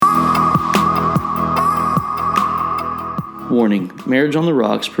Warning, Marriage on the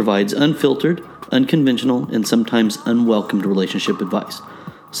Rocks provides unfiltered, unconventional, and sometimes unwelcomed relationship advice.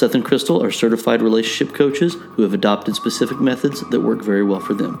 Seth and Crystal are certified relationship coaches who have adopted specific methods that work very well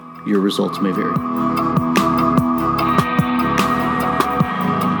for them. Your results may vary.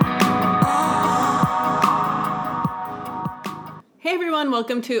 Hey everyone,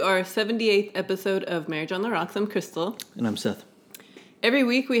 welcome to our 78th episode of Marriage on the Rocks. I'm Crystal. And I'm Seth. Every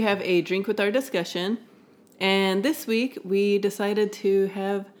week we have a drink with our discussion. And this week we decided to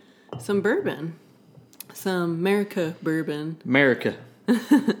have some bourbon. Some America bourbon. America.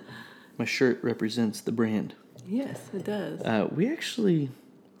 My shirt represents the brand. Yes, it does. We actually,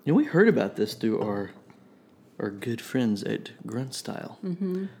 we heard about this through our good friends at Grunt Style.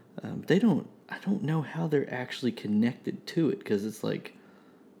 Mm-hmm. I don't know how they're actually connected to it because it's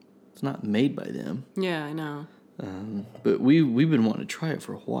not made by them. Yeah, I know. But we've been wanting to try it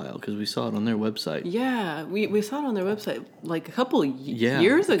for a while because we saw it on their website. Yeah, we saw it on their website like a couple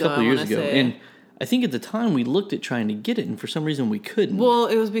years ago. And I think at the time we looked at trying to get it, and for some reason we couldn't. Well,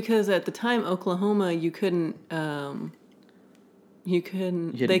 it was because at the time Oklahoma you couldn't. You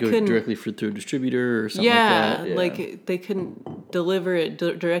had to go directly through a distributor or something like that. Yeah, like they couldn't deliver it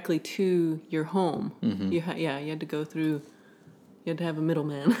directly to your home. Mm-hmm. You had to go through. You had to have a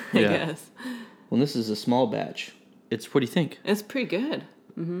middleman, I guess. Well, this is a small batch. What do you think? It's pretty good.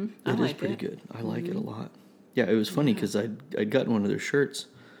 Mm-hmm. It is pretty good. I like it a lot. Yeah, it was funny because I'd gotten one of their shirts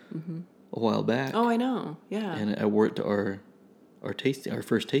a while back. Oh, I know. Yeah. And I wore it to our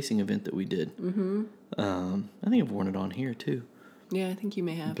first tasting event that we did. Mm-hmm. I think I've worn it on here too. Yeah, I think you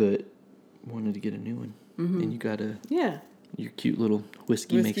may have. But wanted to get a new one. Mm-hmm. And you got your cute little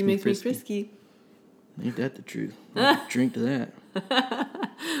whiskey makes me frisky. Ain't that the truth? Drink to that.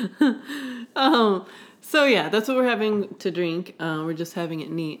 So yeah, that's what we're having to drink. We're just having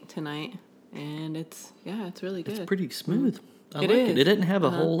it neat tonight, and it's really good. It's pretty smooth. I like is. it. It didn't have a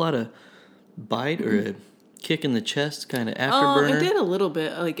whole lot of bite or a kick in the chest kind of afterburner. It did a little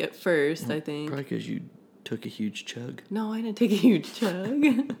bit, like at first, I think. Probably because you took a huge chug. No, I didn't take a huge chug.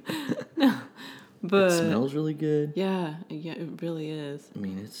 No, but it smells really good. Yeah, it really is. I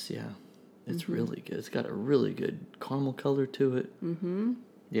mean, it's really good. It's got a really good caramel color to it. Mm-hmm.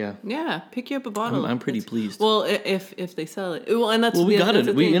 Yeah. Yeah, pick you up a bottle. I'm pretty pleased. Well, if they sell it. Well, and that's we got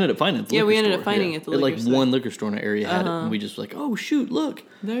it. We ended up finding it at the liquor store. We ended up finding it at the liquor store. One liquor store in our area had it, and we just oh shoot, look.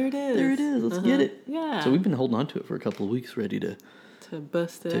 There it is. Let's get it. Yeah. So we've been holding on to it for a couple of weeks, ready to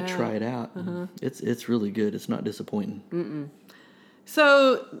bust it out. To try it out. It's really good. It's not disappointing. Mm-mm.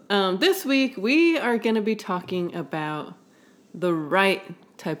 So this week we are going to be talking about the right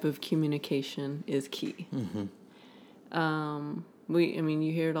type of communication is key. Mm-hmm.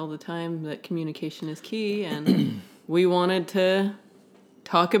 You hear it all the time that communication is key, and we wanted to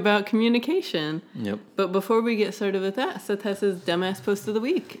talk about communication. Yep. But before we get started with that, Seth has his dumbass post of the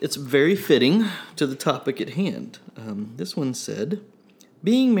week. It's very fitting to the topic at hand. This one said,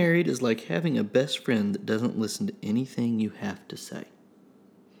 "Being married is like having a best friend that doesn't listen to anything you have to say."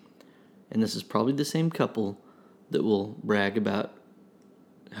 And this is probably the same couple that will brag about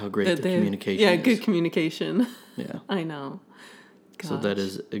how great their communication is. Yeah, good communication. Yeah. I know. Gosh. So that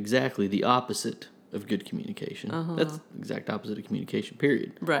is exactly the opposite of good communication. That's the exact opposite of communication,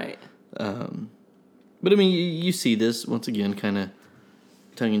 period. Right. But I mean, you see this, once again, kind of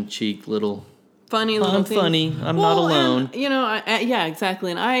tongue-in-cheek little... Funny little I'm thing. funny. I'm not alone. And, yeah,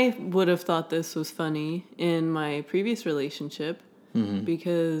 exactly. And I would have thought this was funny in my previous relationship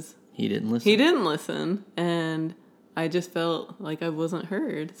because... He didn't listen. And I just felt like I wasn't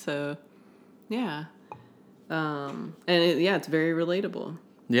heard. So, yeah. It's very relatable.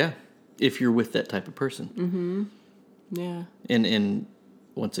 Yeah, if you're with that type of person. Mm-hmm. Yeah. And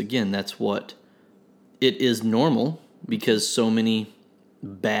once again, that's what it is normal because so many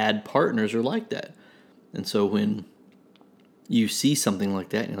bad partners are like that. And so when you see something like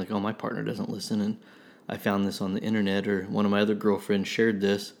that, and you're like, oh, my partner doesn't listen, and I found this on the internet, or one of my other girlfriends shared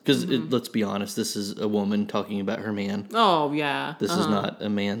this, because let's be honest, this is a woman talking about her man. Oh, yeah. This is not a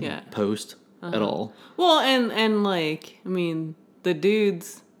man post at all. Well, and the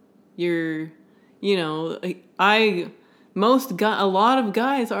dudes, a lot of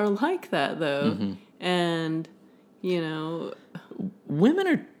guys are like that, though. Mm-hmm. And, women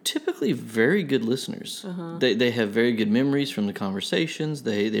are typically very good listeners. They have very good memories from the conversations.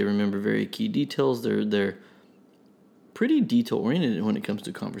 They remember very key details. They're pretty detail oriented when it comes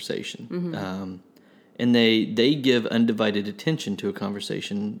to conversation. Mm-hmm. And they give undivided attention to a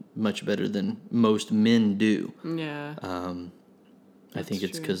conversation much better than most men do. Yeah. I think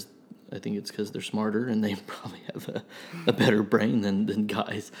it's because I think it's because they're smarter and they probably have a better brain than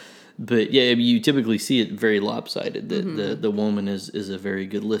guys. But yeah, you typically see it very lopsided. That the woman is a very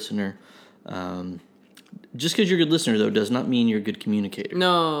good listener. Just because you're a good listener, though, does not mean you're a good communicator.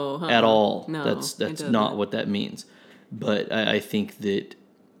 No. At all. No, That's not what that means. But I think that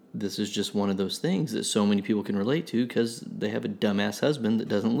this is just one of those things that so many people can relate to because they have a dumbass husband that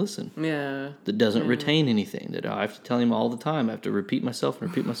doesn't listen. Yeah. That doesn't retain anything. That I have to tell him all the time. I have to repeat myself and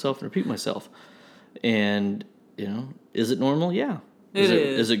repeat myself and repeat myself. And, is it normal? Yeah.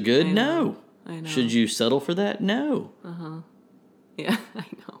 Is it good? No. I know. Should you settle for that? No. Yeah, I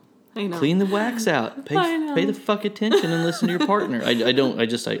know. Clean the wax out. Pay the fuck attention and listen to your partner. I don't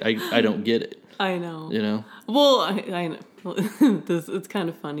get it. I know. Well, I know. It's kind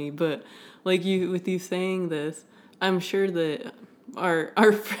of funny, but with you saying this, I'm sure that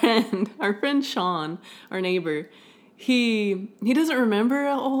our friend Sean, our neighbor, he doesn't remember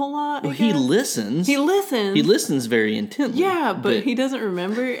a whole lot. Well, he listens. He listens very intently. Yeah, but he doesn't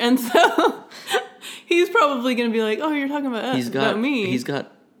remember, and so he's probably going to be like, "Oh, you're talking about us, about me."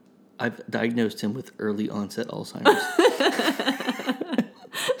 I've diagnosed him with early onset Alzheimer's.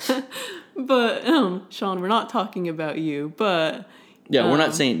 But Sean, we're not talking about you, but yeah, we're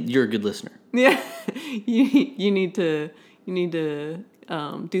not saying you're a good listener. Yeah, you need to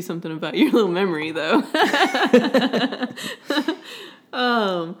do something about your little memory, though.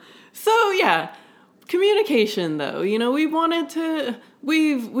 So yeah, communication, though.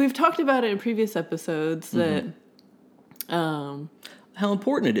 We've talked about it in previous episodes that how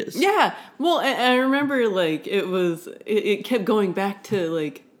important it is. Yeah, well, I remember it kept going back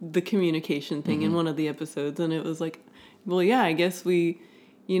to the communication thing in one of the episodes, and it was like, well, yeah, I guess we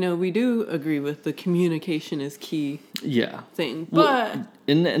do agree with the communication is key. Yeah. Thing, but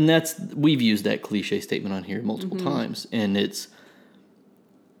and that's we've used that cliche statement on here multiple times, and it's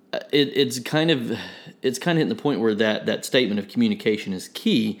kind of hitting the point where that statement of communication is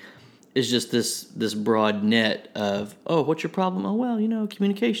key is just this broad net of, oh, what's your problem? Oh, well,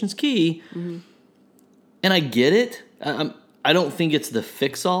 communication's key, and I get it. I don't think it's the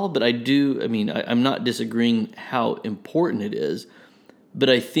fix-all, but I do. I mean, I'm not disagreeing how important it is, but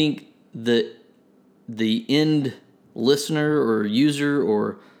I think that the end listener or user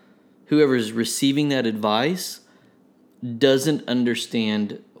or whoever is receiving that advice doesn't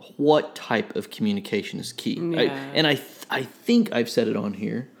understand what type of communication is key. Yeah. I think I've said it on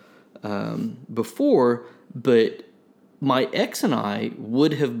here before, but my ex and I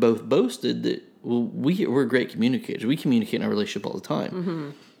would have both boasted that, well, we're great communicators. We communicate in our relationship all the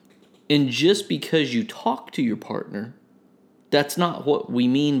time. And just because you talk to your partner, that's not what we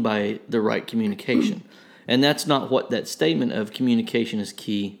mean by the right communication. And that's not what that statement of communication is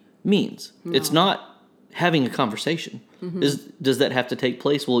key means. No. It's not having a conversation. Does that have to take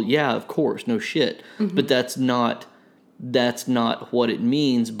place? Well, yeah, of course, no shit. But that's not what it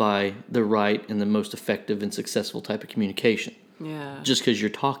means by the right and the most effective and successful type of communication. Yeah. Just because you're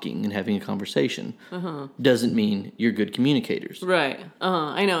talking and having a conversation doesn't mean you're good communicators. Right.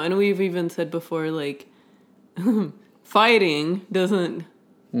 I know. And we've even said before, fighting isn't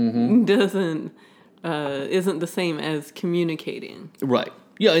the same as communicating. Right.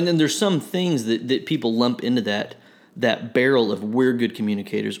 Yeah, and then there's some things that people lump into that barrel of we're good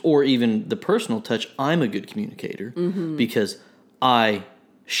communicators, or even the personal touch, I'm a good communicator because I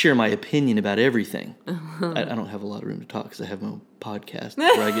share my opinion about everything. I don't have a lot of room to talk because I have my own podcast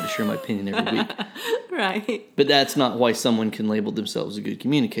where I get to share my opinion every week. Right. But that's not why someone can label themselves a good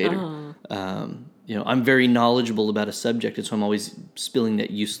communicator. I'm very knowledgeable about a subject, and so I'm always spilling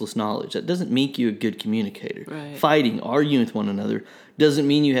that useless knowledge. That doesn't make you a good communicator. Right. Fighting, arguing with one another, doesn't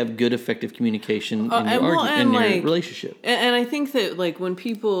mean you have good, effective communication in your relationship. And I think that, when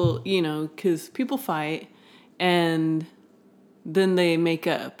people, because people fight, and then they make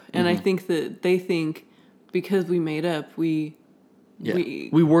up. And I think that they think because we made up, we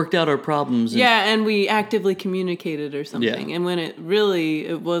worked out our problems. And we actively communicated or something. Yeah. And when it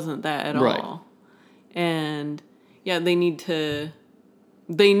wasn't that at all. And they need to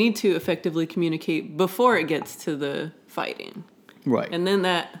effectively communicate before it gets to the fighting. Right. And then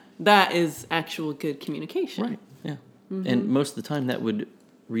that is actual good communication. Right. Yeah. And most of the time that would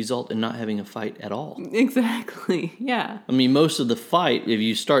result in not having a fight at all. Exactly. Yeah. I mean, most of the fight, if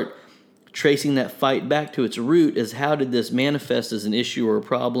you start tracing that fight back to its root, is how did this manifest as an issue or a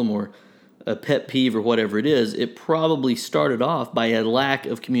problem or a pet peeve or whatever it is, it probably started off by a lack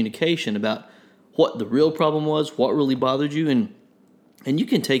of communication about what the real problem was, what really bothered you, and you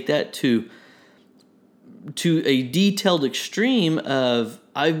can take that to to a detailed extreme of,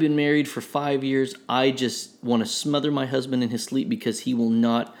 I've been married for 5 years. I just want to smother my husband in his sleep because he will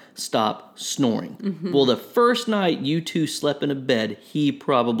not stop snoring. Mm-hmm. Well, the first night you two slept in a bed, he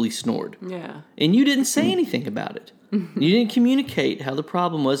probably snored. Yeah. And you didn't say anything about it. You didn't communicate how the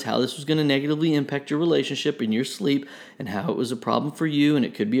problem was, how this was going to negatively impact your relationship and your sleep, and how it was a problem for you and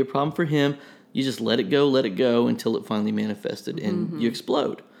it could be a problem for him. You just let it go until it finally manifested and you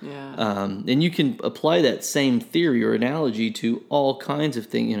explode. Yeah. And you can apply that same theory or analogy to all kinds of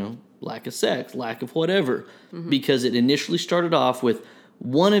things, lack of sex, lack of whatever, because it initially started off with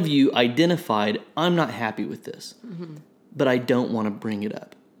one of you identified, I'm not happy with this, but I don't want to bring it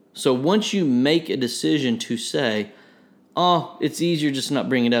up. So once you make a decision to say, it's easier just to not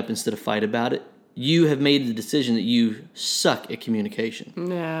bring it up instead of fight about it, you have made the decision that you suck at communication.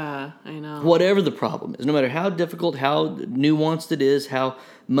 Yeah, I know. Whatever the problem is, no matter how difficult, how nuanced it is, how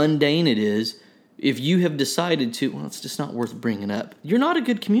mundane it is, if you have decided to, it's just not worth bringing up, you're not a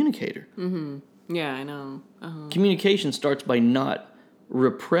good communicator. Mm-hmm. Yeah, I know. Communication starts by not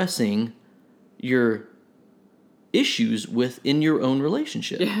repressing your issues within your own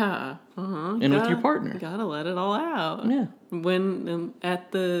relationship. Yeah. And with your partner. Gotta let it all out. Yeah. When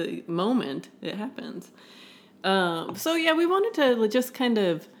at the moment it happens. So yeah, we wanted to just kind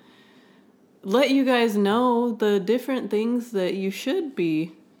of let you guys know the different things that you should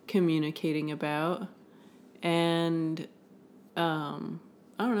be communicating about, and I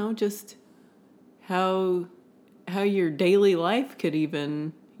don't know, just how your daily life could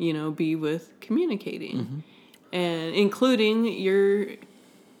even be with communicating, and including your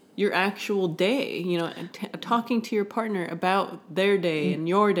actual day, talking to your partner about their day and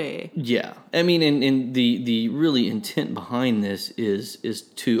your day. Yeah. I mean, and the really intent behind this is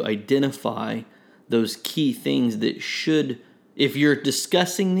to identify those key things that should, if you're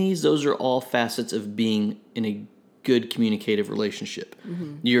discussing these, those are all facets of being in a good communicative relationship.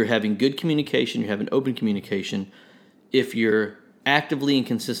 You're having good communication, you're having open communication. If you're actively and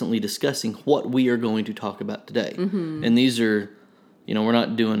consistently discussing what we are going to talk about today. And these are, we're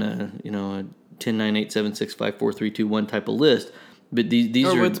not doing a 10, 9, 8, 7, 6, 5, 4, 3, 2, 1 type of list, but these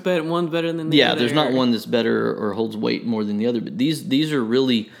or are, what's better, one's better than the other. Yeah, there's not one that's better or holds weight more than the other, but these are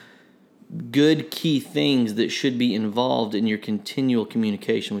really good key things that should be involved in your continual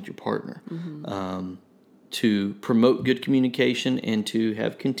communication with your partner, to promote good communication and to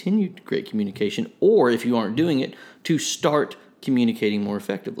have continued great communication, or if you aren't doing it, to start communicating more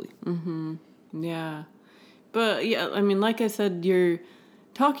effectively. Yeah. But yeah, I mean, like I said, you're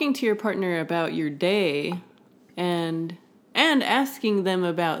talking to your partner about your day and asking them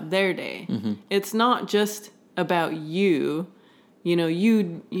about their day. It's not just about you,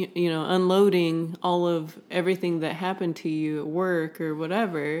 unloading all of everything that happened to you at work or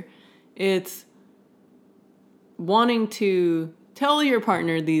whatever. It's wanting to tell your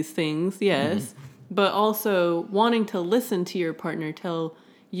partner these things, yes, but also wanting to listen to your partner tell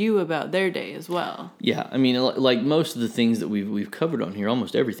you about their day as well. Yeah, I mean, like most of the things that we've covered on here,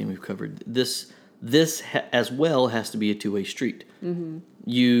 almost everything we've covered, this as well has to be a two-way street.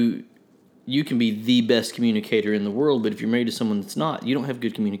 You can be the best communicator in the world, but if you're married to someone that's not, you don't have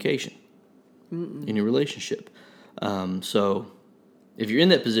good communication in your relationship. So if you're in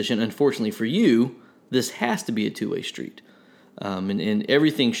that position, unfortunately for you, this has to be a two-way street. And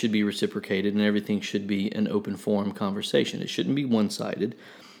everything should be reciprocated, and everything should be an open forum conversation. It shouldn't be one-sided.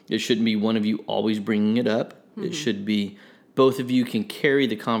 It shouldn't be one of you always bringing it up. It should be both of you can carry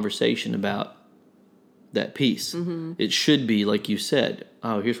the conversation about that piece. It should be, like you said,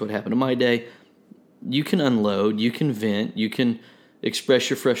 here's what happened in my day. You can unload, you can vent, you can express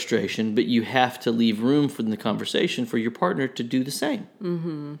your frustration, but you have to leave room for the conversation for your partner to do the same.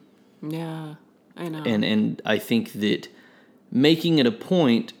 Yeah, I know. And I think that making it a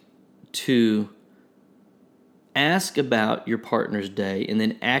point to ask about your partner's day and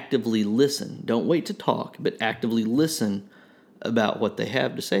then actively listen. Don't wait to talk, but actively listen about what they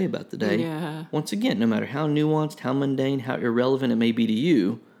have to say about the day. Yeah. Once again, no matter how nuanced, how mundane, how irrelevant it may be to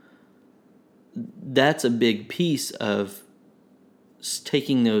you, that's a big piece of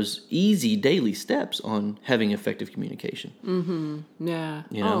taking those easy daily steps on having effective communication. Yeah.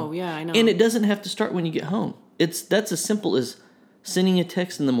 Oh, yeah, I know. And it doesn't have to start when you get home. That's as simple as sending a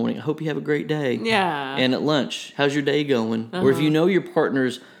text in the morning. I hope you have a great day. Yeah. And at lunch, how's your day going? Or if you know your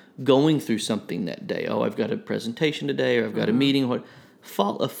partner's going through something that day. I've got a presentation today, or I've got a meeting. A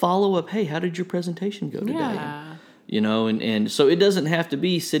follow-up, hey, how did your presentation go today? Yeah. and so it doesn't have to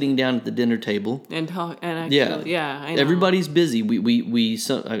be sitting down at the dinner table. And talk, and actually, I know. Everybody's busy.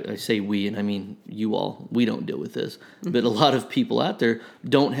 I say we, and I mean you all. We don't deal with this, but a lot of people out there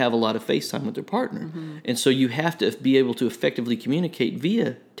don't have a lot of FaceTime with their partner, and so you have to be able to effectively communicate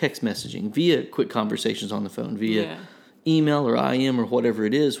via text messaging, via quick conversations on the phone, via email or IM or whatever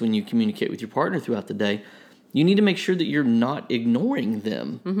it is when you communicate with your partner throughout the day. You need to make sure that you're not ignoring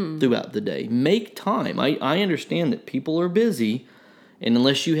them throughout the day. Make time. I understand that people are busy, and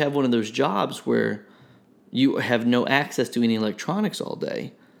unless you have one of those jobs where you have no access to any electronics all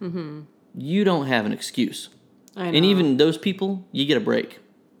day, you don't have an excuse. I know. And even those people, you get a break.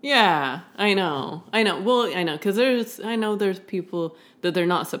 Yeah, I know. Well, I know, because there's people that they're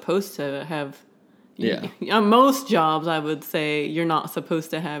not supposed to have. Yeah. On most jobs, I would say you're not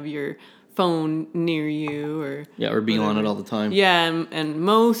supposed to have your phone near you or be on it all the time. Yeah, and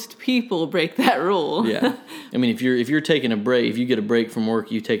most people break that rule. Yeah. I mean, if you're taking a break, if you get a break from work,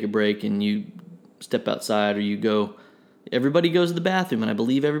 you take a break and you step outside or you go, everybody goes to the bathroom, and I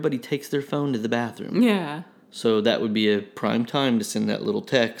believe everybody takes their phone to the bathroom. Yeah. So that would be a prime time to send that little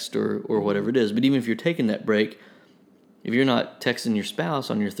text or whatever it is. But even if you're taking that break, if you're not texting your spouse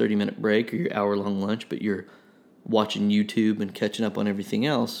on your 30-minute break or your hour-long lunch, but you're watching YouTube and catching up on everything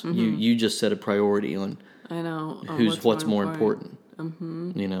else, you just set a priority on I know what's more important.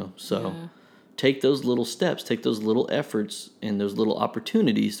 So take those little steps, take those little efforts and those little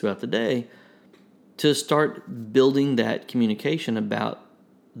opportunities throughout the day to start building that communication about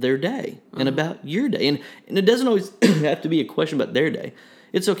their day and about your day. And it doesn't always have to be a question about their day.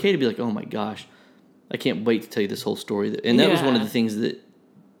 It's okay to be like, oh my gosh, I can't wait to tell you this whole story. And that was one of the things that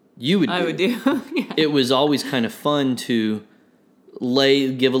you would do. I would do. Yeah. It was always kind of fun to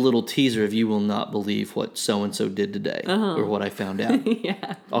give a little teaser of, you will not believe what so-and-so did today or what I found out.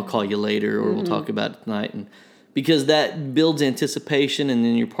 I'll call you later or we'll talk about it tonight. And because that builds anticipation, and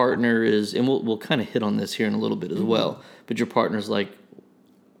then your partner is, and we'll kind of hit on this here in a little bit as well, but your partner's like,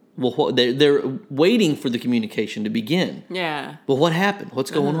 well, they're waiting for the communication to begin. Yeah. Well, what happened? What's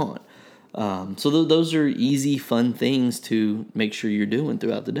going on? So those are easy, fun things to make sure you're doing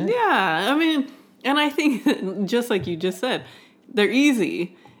throughout the day. Yeah, I mean, and I think just like you just said, they're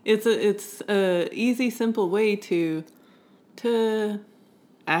easy. It's a easy, simple way to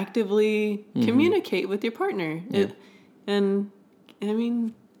actively communicate with your partner. Yeah. And I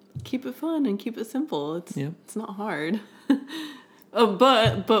mean, keep it fun and keep it simple. It's not hard.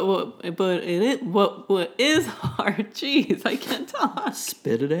 But what is hard? Jeez, I can't talk.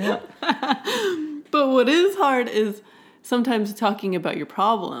 Spit it out. But what is hard is sometimes talking about your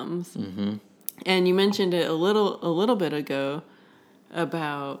problems. And you mentioned it a little bit ago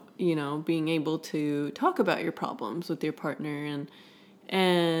about, being able to talk about your problems with your partner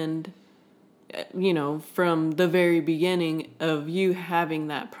and from the very beginning of you having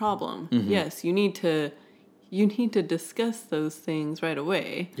that problem. Yes, you need to discuss those things right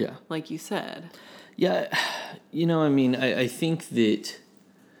away. Yeah. Like you said. Yeah. I think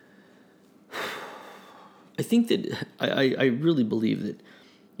that I really believe that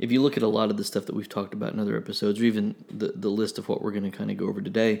if you look at a lot of the stuff that we've talked about in other episodes, or even the list of what we're going to kind of go over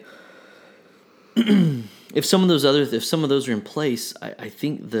today, if some of those are in place, I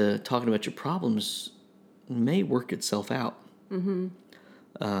think the talking about your problems may work itself out.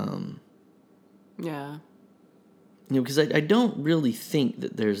 Yeah. Because I don't really think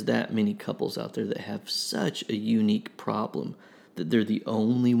that there's that many couples out there that have such a unique problem that they're the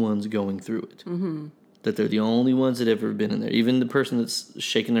only ones going through it. That they're the only ones that have ever been in there. Even the person that's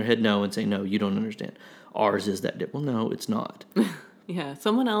shaking their head no and saying, no, you don't understand. Ours is that different. Well, no, it's not. Yeah,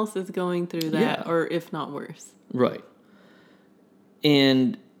 someone else is going through that, or if not worse. Right.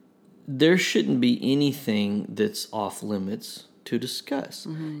 And there shouldn't be anything that's off limits to discuss.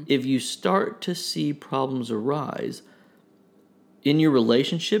 If you start to see problems arise in your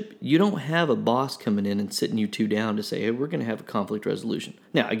relationship, you don't have a boss coming in and sitting you two down to say, hey, we're going to have a conflict resolution.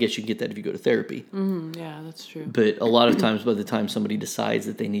 Now, I guess you can get that if you go to therapy. Yeah, that's true. But a lot of times, by the time somebody decides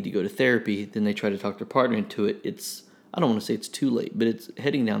that they need to go to therapy, then they try to talk their partner into it. I don't want to say it's too late, but it's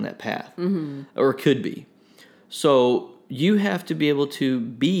heading down that path. Or it could be. So you have to be able to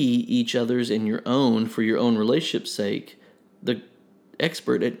be each other's and your own, for your own relationship's sake, the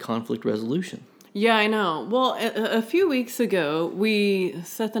expert at conflict resolution. Yeah, I know. Well, a few weeks ago,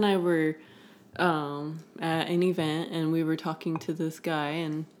 Seth and I were at an event, and we were talking to this guy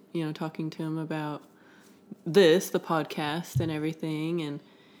and, talking to him about the podcast and everything.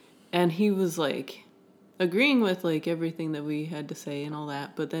 And he was like agreeing with like everything that we had to say and all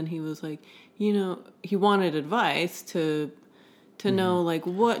that. But then he was like, he wanted advice to know like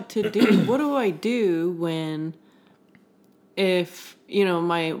what to do. What do I do when if,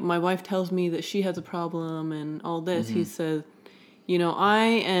 my wife tells me that she has a problem and all this, he says, I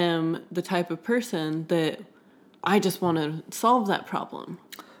am the type of person that I just want to solve that problem.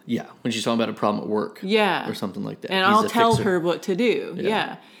 Yeah, when she's talking about a problem at work. Yeah. Or something like that. And I'll tell her what to do.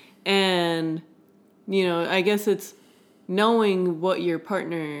 Yeah. And, I guess it's knowing how your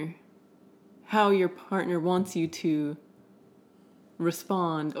partner wants you to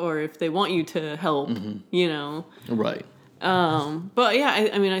respond, or if they want you to help, Right. But yeah,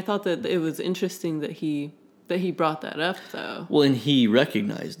 I thought that it was interesting that he brought that up, though. Well, and he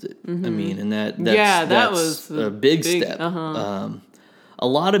recognized it. I mean, and that's was a big step. A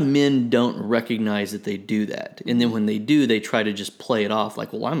lot of men don't recognize that they do that. And then when they do, they try to just play it off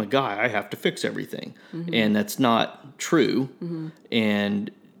like, well, I'm a guy, I have to fix everything. And that's not true. And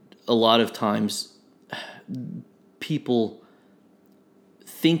a lot of times people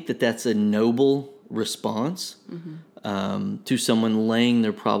think that that's a noble response to someone laying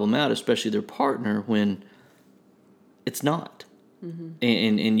their problem out, especially their partner, when it's not.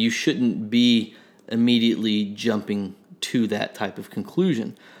 And you shouldn't be immediately jumping to that type of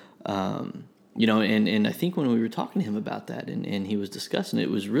conclusion. And I think when we were talking to him about that and he was discussing it,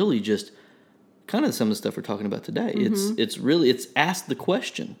 was really just kind of some of the stuff we're talking about today. It's ask the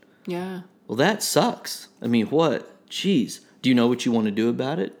question. Yeah. Well, that sucks. I mean, what? Jeez. Do you know what you want to do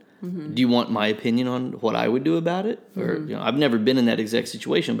about it? Do you want my opinion on what I would do about it? Or I've never been in that exact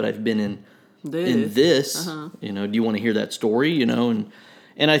situation, but I've been in this. Do you want to hear that story? And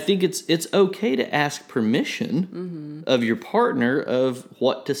I think it's okay to ask permission of your partner of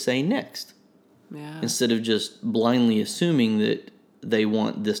what to say next. Yeah. Instead of just blindly assuming that they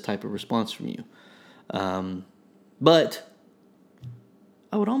want this type of response from you. But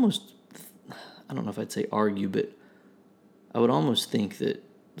I would almost, I don't know if I'd say argue, but I would almost think that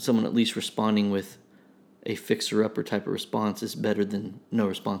someone at least responding with a fixer-upper type of response is better than no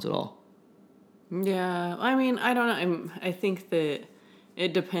response at all. Yeah. I don't know. I think that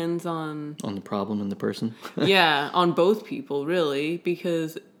it depends on the problem and the person. Yeah, on both people, really,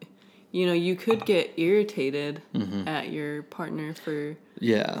 because you could get irritated at your partner for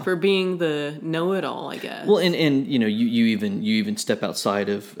being the know-it-all, I guess. Well, and you even step outside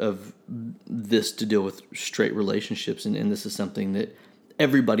of this to deal with straight relationships, and this is something that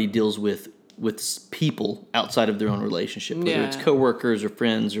everybody deals with people outside of their own relationship, whether it's coworkers or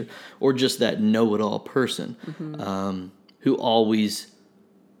friends or just that know-it-all person who always,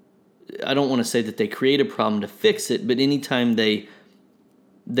 I don't want to say that they create a problem to fix it, but anytime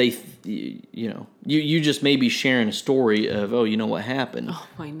you just may be sharing a story of, oh, you know what happened. Oh,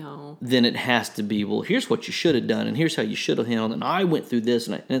 I know. Then it has to be, well, here's what you should have done, and here's how you should have handled it, and I went through this,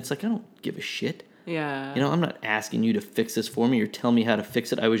 and it's like, I don't give a shit. Yeah. I'm not asking you to fix this for me or tell me how to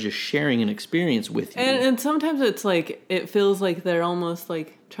fix it. I was just sharing an experience with you. And sometimes it's like, it feels like they're almost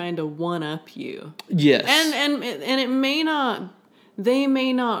like trying to one-up you. Yes. And it may not, they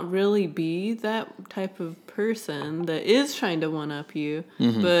may not really be that type of person that is trying to one-up you,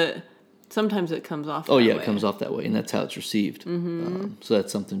 but sometimes it comes off that way. It comes off that way, and that's how it's received. So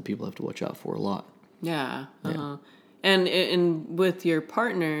that's something people have to watch out for a lot. Yeah. And with your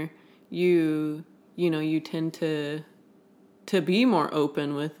partner, you tend to be more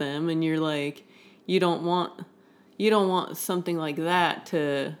open with them, and you're like, you don't want something like that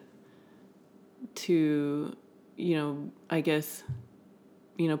to I guess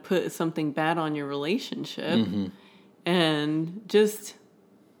put something bad on your relationship. And just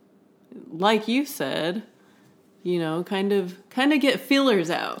like you said, kind of get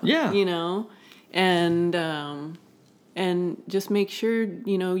feelers out. Yeah. And just make sure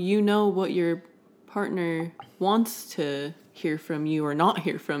you know what your partner wants to hear from you or not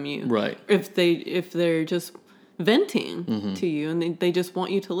hear from you. Right. If they're just venting to you and they just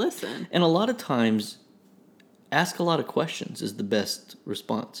want you to listen. And a lot of times, ask a lot of questions is the best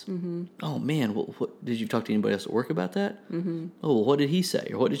response. Oh man, what did you talk to anybody else at work about that? Oh, well, what did he say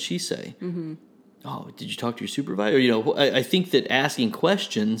or what did she say? Oh, did you talk to your supervisor? I think that asking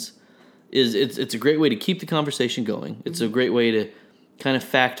questions it's a great way to keep the conversation going. It's a great way to kind of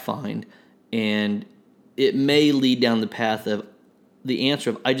fact find, and it may lead down the path of the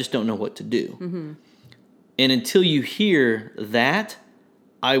answer of I just don't know what to do. And until you hear that,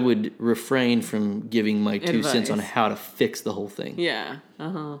 I would refrain from giving my 2 cents on how to fix the whole thing. Yeah.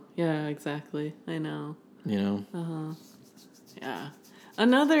 Yeah, exactly. I know. Yeah.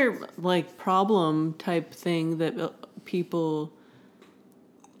 Another problem type thing that people,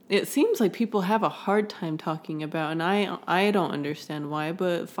 it seems like people have a hard time talking about, and I don't understand why,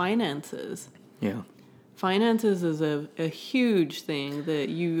 but finances. Yeah. finances is a huge thing that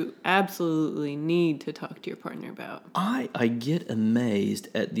you absolutely need to talk to your partner about. I get amazed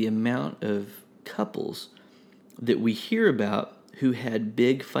at the amount of couples that we hear about who had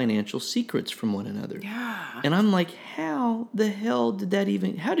big financial secrets from one another. Yeah. And I'm like, how the hell did that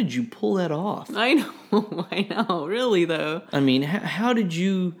even, how did you pull that off? I know, really though. I mean, how did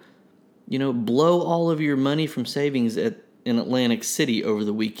you, blow all of your money from savings in Atlantic City over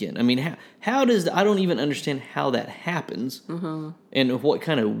the weekend? I mean, how does, I don't even understand how that happens. And what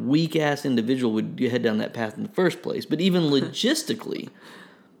kind of weak-ass individual would you head down that path in the first place? But even logistically,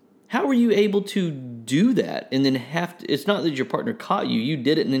 how were you able to do that and then it's not that your partner caught you, you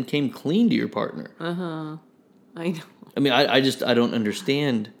did it and then came clean to your partner. I know. I mean, I don't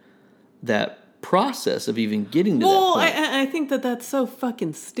understand that process of even getting to that point. Well, I think that's so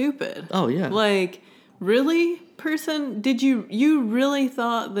fucking stupid. Oh, yeah. Like, really, person? Did you really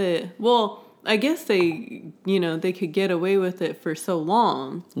thought that, well, I guess they could get away with it for so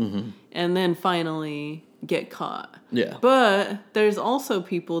long and then finally get caught. Yeah. But there's also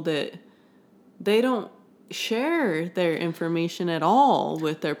people that they don't share their information at all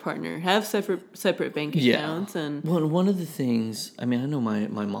with their partner, have separate bank accounts. And one of the things, I mean, I know my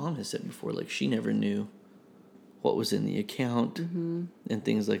mom has said before, like, she never knew what was in the account and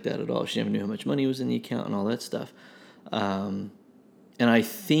things like that at all. She never knew how much money was in the account and all that stuff. And I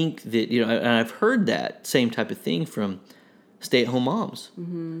think that, and I've heard that same type of thing from stay-at-home moms,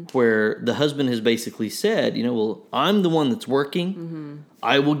 where the husband has basically said, well, I'm the one that's working.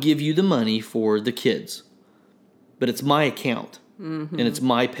 I will give you the money for the kids, but it's my account and it's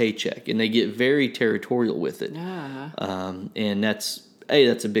my paycheck, and they get very territorial with it. Yeah. And that's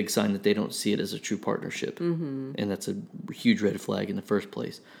a big sign that they don't see it as a true partnership, and that's a huge red flag in the first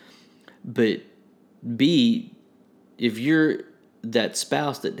place. But B, if you're that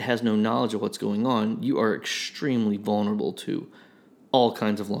spouse that has no knowledge of what's going on, you are extremely vulnerable to all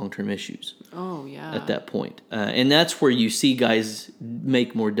kinds of long-term issues. Oh, yeah. At that point. And that's where you see guys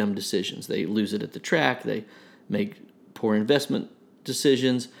make more dumb decisions. They lose it at the track. They make poor investment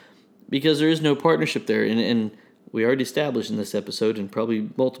decisions because there is no partnership there. And we already established in this episode, and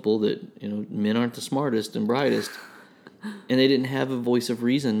probably multiple, that men aren't the smartest and brightest. And they didn't have a voice of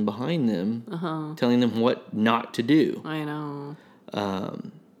reason behind them telling them what not to do. I know.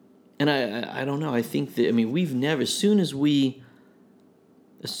 And I don't know. I think that, we've never, as soon as we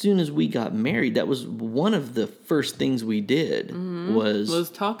got married, that was one of the first things we did was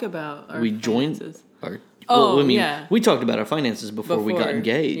talk about our we finances. Joined our. Yeah. We talked about our finances before we got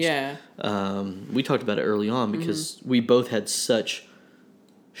engaged. Yeah. We talked about it early on because we both had such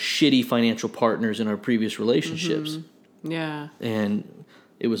shitty financial partners in our previous relationships. Yeah. And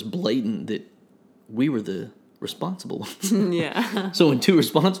it was blatant that we were the responsible ones. Yeah. So when two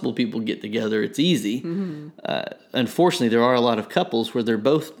responsible people get together, it's easy. Unfortunately, there are a lot of couples where they're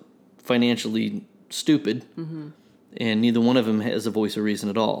both financially stupid, and neither one of them has a voice of reason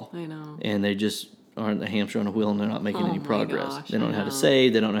at all. I know. And they just aren't a hamster on a wheel, and they're not making any progress. Gosh, they don't know how to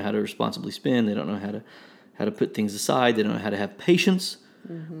save. They don't know how to responsibly spend. They don't know how to put things aside. They don't know how to have patience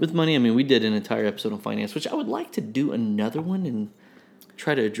with money. We did an entire episode on finance, which I would like to do another one and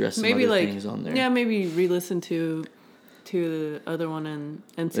try to address some other things on there. Yeah, maybe re-listen to the other one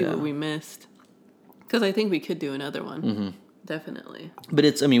and see what we missed. Because I think we could do another one. Definitely. But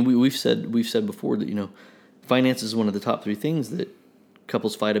it's, we've said before that, finance is one of the top 3 things that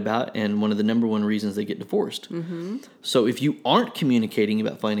couples fight about, and one of the number one reasons they get divorced. So if you aren't communicating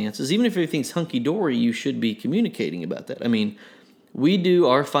about finances, even if everything's hunky-dory, you should be communicating about that. We do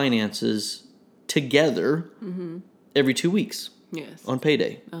our finances together every 2 weeks. Yes. On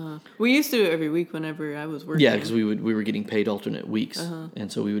payday. We used to do it every week whenever I was working. Yeah, because we were getting paid alternate weeks, and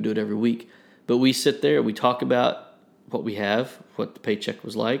so we would do it every week. But we sit there, we talk about what we have, what the paycheck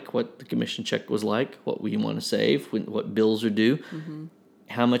was like, what the commission check was like, what we want to save, what bills are due,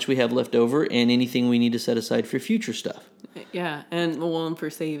 how much we have left over, and anything we need to set aside for future stuff. Yeah, and one for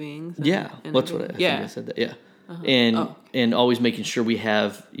savings. And that's what I think I said that. Yeah. And always making sure we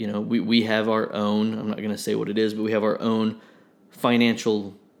have, we have our own, I'm not going to say what it is, but we have our own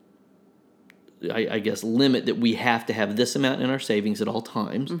financial, I guess, limit that we have to have this amount in our savings at all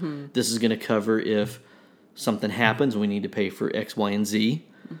times. This is going to cover if something happens, we need to pay for X, Y, and Z.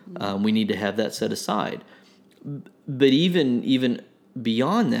 We need to have that set aside. But even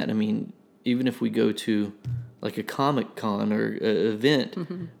beyond that, even if we go to like a Comic-Con or an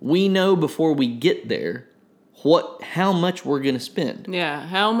event, we know before we get there how much we're going to spend. Yeah,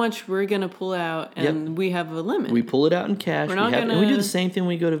 how much we're going to pull out, and we have a limit. We pull it out in cash. And we do the same thing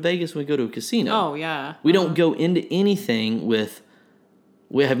when we go to Vegas, when we go to a casino. Oh, yeah. We don't go into anything with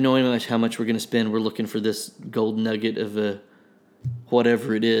we have no idea how much we're going to spend. We're looking for this gold nugget of a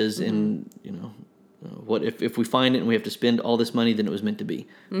whatever it is, and what if we find it and we have to spend all this money, then it was meant to be.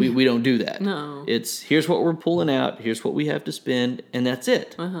 We don't do that. No. It's here's what we're pulling out, here's what we have to spend, and that's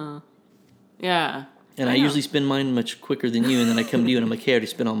it. Yeah. And I usually spend mine much quicker than you, and then I come to you and I'm like, hey, I already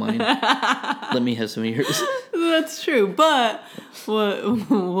spent all mine. Let me have some of yours. That's true, but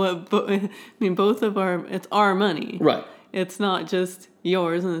both of it's our money. Right. It's not just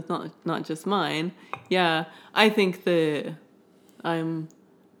yours, and it's not just mine. Yeah, I think that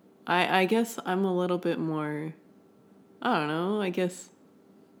I guess I'm a little bit more, I don't know, I guess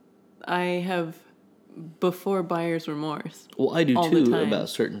I have before buyer's remorse. Well, I do too about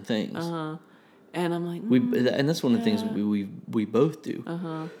certain things. And I'm like, and that's one of the things we both do.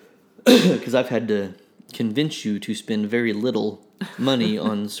 Because I've had to convince you to spend very little money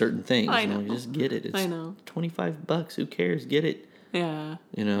on certain things. I know. Just get it. It's I know. $25. Who cares? Get it. Yeah.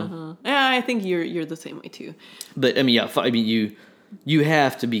 Yeah, I think you're the same way too. But you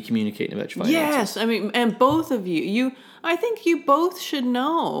have to be communicating about your finances. Yes, and both of you, I think you both should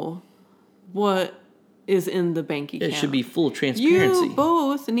know what is in the bank account. It should be full transparency. You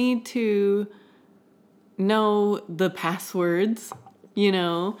both need to know the passwords. You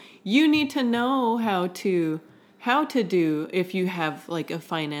need to know how to do if you have like a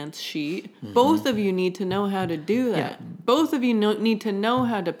finance sheet. Both of you need to know how to do that. Yeah. Both of you need to know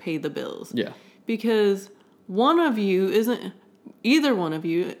how to pay the bills. Yeah. Because either one of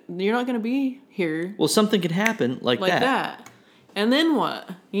you, you're not going to be here. Well, something could happen like that. And then what?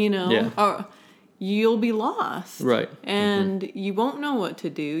 Yeah. Or you'll be lost. Right. And you won't know what to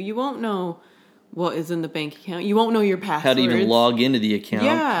do. You won't know what is in the bank account. You won't know your passwords. How to even log into the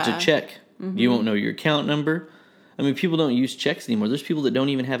account to check. You won't know your account number. People don't use checks anymore. There's people that don't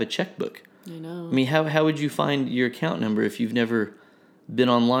even have a checkbook. I know. How would you find your account number if you've never been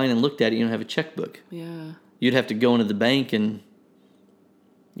online and looked at it? You don't have a checkbook. Yeah. You'd have to go into the bank and,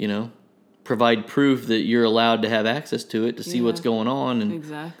 provide proof that you're allowed to have access to it to see what's going on. And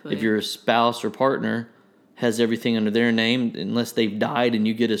exactly. if your spouse or partner has everything under their name, unless they've died and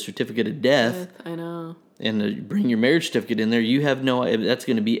you get a certificate of death, I know. and bring your marriage certificate in there, you have that's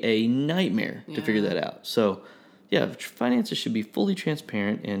going to be a nightmare to figure that out. So, finances should be fully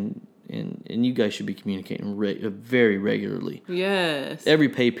transparent, and you guys should be communicating very regularly. Yes. Every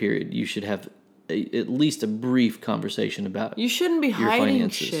pay period, you should have at least a brief conversation about. You shouldn't be hiding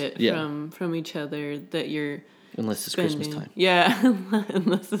finances. shit from each other that you're unless it's spending. Christmas time. Yeah,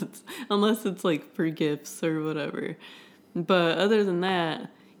 unless it's like for gifts or whatever. But other than that,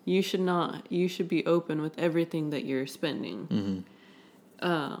 you should not. You should be open with everything that you're spending.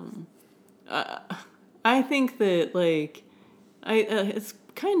 I think that it's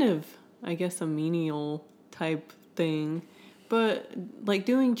kind of, I guess, a menial type thing, but like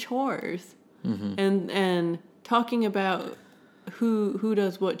doing chores and talking about who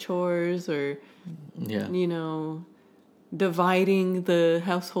does what chores, or dividing the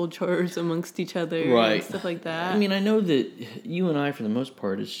household chores amongst each other, right, and stuff like that. I know that you and I, for the most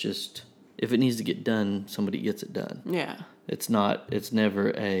part, it's just if it needs to get done, somebody gets it done. Yeah. It's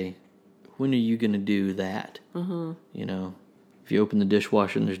never a, when are you going to do that? If you open the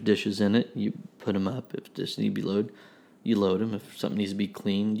dishwasher and there's dishes in it, you put them up. If dishes need to be loaded, you load them. If something needs to be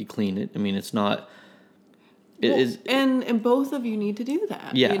cleaned, you clean it. It's not. And both of you need to do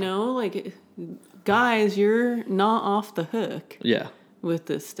that. Yeah. Guys, you're not off the hook. Yeah. With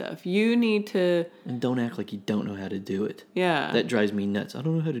this stuff, you need to. And don't act like you don't know how to do it. Yeah. That drives me nuts. I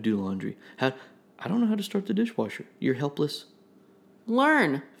don't know how to do laundry. I don't know how to start the dishwasher. You're helpless.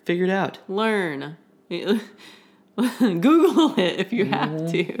 Learn. Figure it out. Learn. Google it if you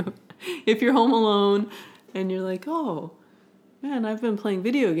have to. If you're home alone and you're like, oh, man, I've been playing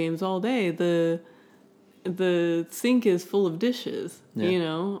video games all day. The sink is full of dishes.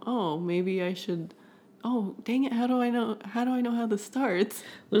 Yeah. Oh, maybe I should. Oh, dang it! How do I know how this starts?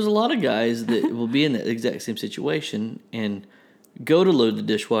 There's a lot of guys that will be in that exact same situation and go to load the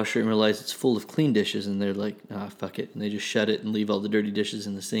dishwasher and realize it's full of clean dishes, and they're like, fuck it, and they just shut it and leave all the dirty dishes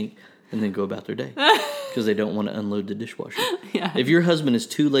in the sink and then go about their day because they don't want to unload the dishwasher. Yeah. If your husband is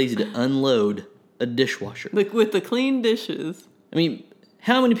too lazy to unload a dishwasher, with the clean dishes.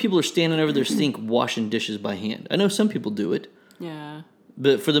 How many people are standing over their sink washing dishes by hand? I know some people do it. Yeah.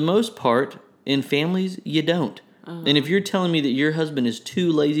 But for the most part, in families, you don't. And if you're telling me that your husband is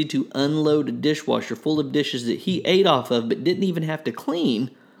too lazy to unload a dishwasher full of dishes that he ate off of but didn't even have to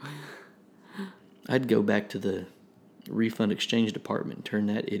clean, I'd go back to the refund exchange department and turn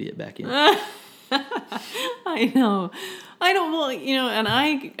that idiot back in. I know. And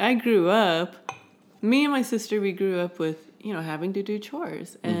I grew up, me and my sister, we grew up with having to do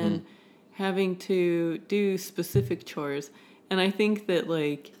chores and having to do specific chores. And I think that,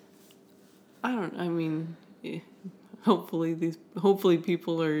 like, hopefully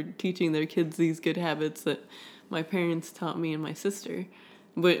people are teaching their kids these good habits that my parents taught me and my sister,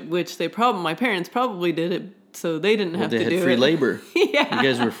 which my parents probably did it so they didn't have to do it. They had free labor. Yeah. You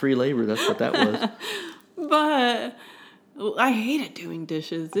guys were free labor. That's what that was. But I hated doing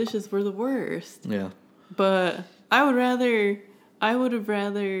dishes. Dishes were the worst. Yeah. But I would have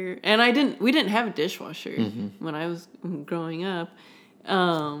rather, and we didn't have a dishwasher when I was growing up.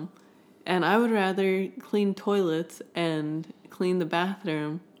 And I would rather clean toilets and clean the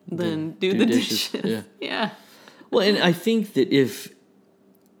bathroom than do the dishes. Yeah. Yeah. Well, and I think that if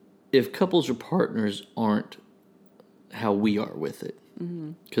couples or partners aren't how we are with it,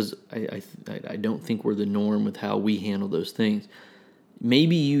 because I don't think we're the norm with how we handle those things.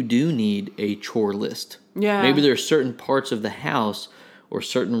 Maybe you do need a chore list. Yeah. Maybe there are certain parts of the house or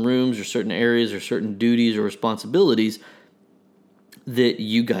certain rooms or certain areas or certain duties or responsibilities that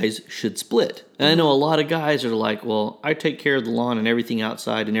you guys should split. And I know a lot of guys are like, well, I take care of the lawn and everything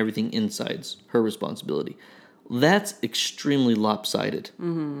outside and everything inside's her responsibility. That's extremely lopsided.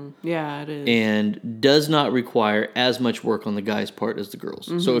 Yeah, it is. And does not require as much work on the guy's part as the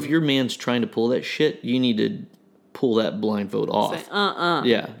girl's. So if your man's trying to pull that shit, you need to pull that blindfold off. Say,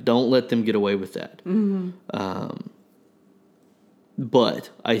 Yeah, don't let them get away with that. But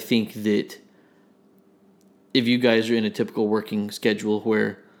I think that if you guys are in a typical working schedule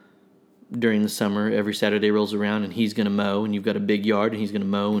where during the summer every Saturday rolls around and he's going to mow, and you've got a big yard and he's going to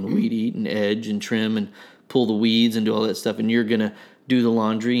mow and weed eat and edge and trim and pull the weeds and do all that stuff, and you're going to do the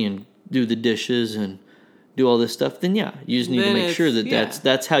laundry and do the dishes and do all this stuff, then yeah, you just need to make sure that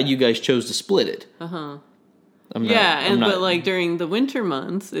that's how you guys chose to split it. But like during the winter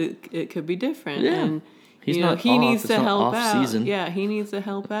months, it could be different. Yeah. And He's he not needs off. to It's not help off out. season. Yeah, he needs to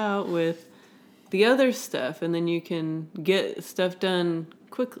help out with the other stuff, and then you can get stuff done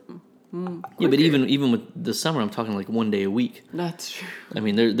quickly. Yeah, but even with the summer, I'm talking like one day a week. That's true. I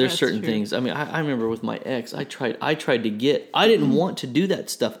mean, there's certain things. I mean, I remember with my ex, I tried to get. I didn't want to do that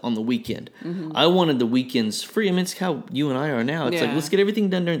stuff on the weekend. I wanted the weekends free. I mean, it's how you and I are now. It's like, let's get everything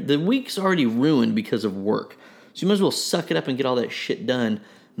done during the week's already ruined because of work. So you might as well suck it up and get all that shit done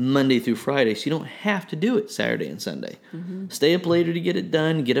Monday through Friday, so you don't have to do it Saturday and Sunday. Stay up later to get it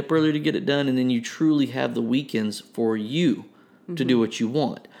done, get up earlier to get it done, and then you truly have the weekends for you to do what you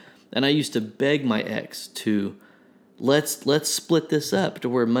want. And I used to beg my ex to let's split this up to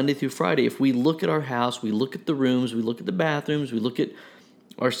where Monday through Friday, if we look at our house, we look at the rooms, we look at the bathrooms, we look at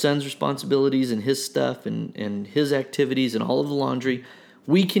our son's responsibilities and his stuff and his activities and all of the laundry,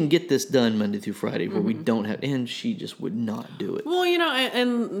 we can get this done Monday through Friday where we don't have, and she just would not do it. Well,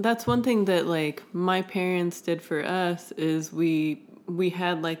 and that's one thing that like my parents did for us is we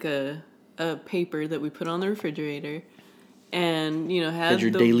had like a paper that we put on the refrigerator and, had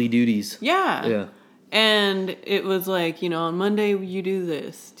your daily duties. Yeah. Yeah. And it was like, on Monday you do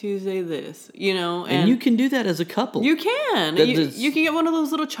this, Tuesday this, And you can do that as a couple. You can. You can get one of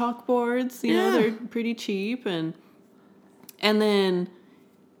those little chalkboards, they're pretty cheap and then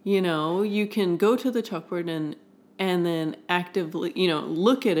you can go to the chalkboard and then actively,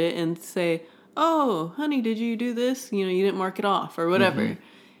 look at it and say, oh, honey, did you do this? You didn't mark it off or whatever.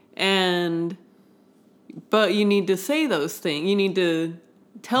 But you need to say those things. You need to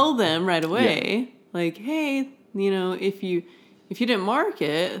tell them right away, like, hey, if you didn't mark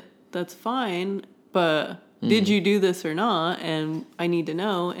it, that's fine. But did you do this or not? And I need to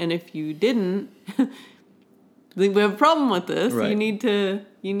know. And if you didn't, we have a problem with this. Right. You need to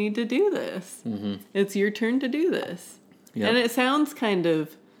do this. It's your turn to do this. Yep. And it sounds kind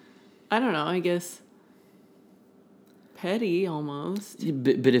of, I don't know, I guess petty almost.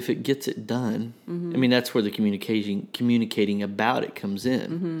 But if it gets it done, I mean, that's where the communicating about it comes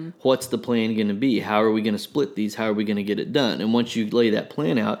in. What's the plan going to be? How are we going to split these? How are we going to get it done? And once you lay that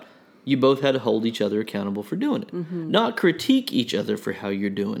plan out, you both had to hold each other accountable for doing it. Not critique each other for how you're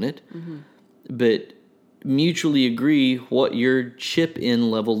doing it, but mutually agree what your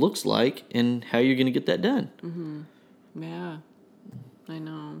chip-in level looks like and how you're going to get that done. Yeah, I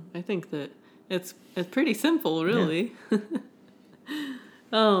know. I think that it's pretty simple, really.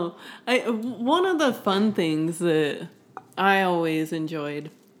 Yeah. One of the fun things that I always enjoyed,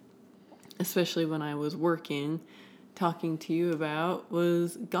 especially when I was working, talking to you about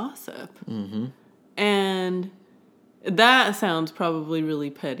was gossip. And that sounds probably really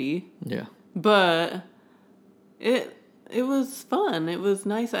petty. Yeah. But it was fun. It was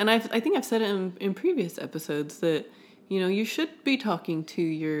nice. And I think I've said it in previous episodes that, you should be talking to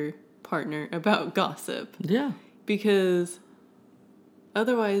your partner about gossip. Yeah. because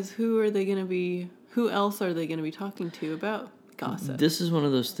otherwise, who else are they going to be talking to about gossip? This is one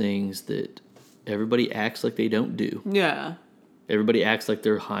of those things that everybody acts like they don't do. Yeah. Everybody acts like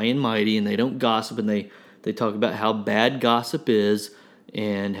they're high and mighty, and they don't gossip, and they talk about how bad gossip is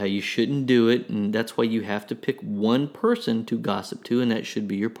and how you shouldn't do it, and that's why you have to pick one person to gossip to, and that should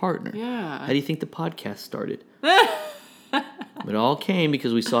be your partner. Yeah. How do you think the podcast started? It all came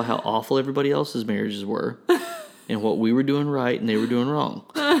because we saw how awful everybody else's marriages were and what we were doing right and they were doing wrong.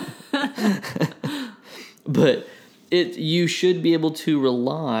 But you should be able to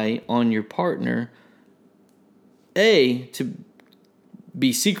rely on your partner, to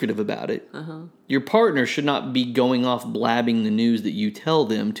be secretive about it. Uh-huh. Your partner should not be going off blabbing the news that you tell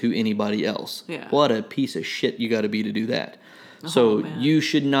them to anybody else. Yeah. What a piece of shit you got to be to do that. So you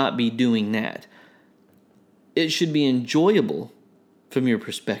should not be doing that. It should be enjoyable from your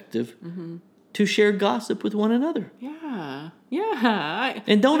perspective to share gossip with one another. Yeah. Yeah.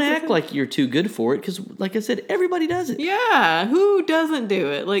 And don't act like you're too good for it because, like I said, everybody does it. Yeah. Who doesn't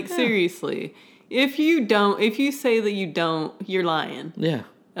do it? Like, seriously. If you say that you don't, you're lying. Yeah.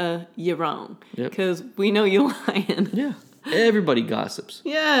 You're wrong. Yep. Because we know you're lying. Yeah. Everybody gossips.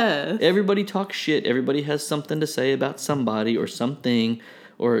 Yes. Everybody talks shit. Everybody has something to say about somebody or something.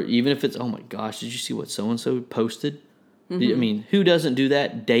 Or even if it's, oh my gosh, did you see what so-and-so posted? I mean, who doesn't do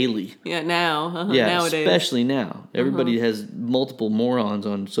that daily? Yeah, now. Yeah, nowadays. especially now. Everybody has multiple morons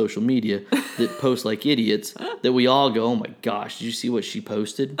on social media that post like idiots that we all go, oh my gosh, did you see what she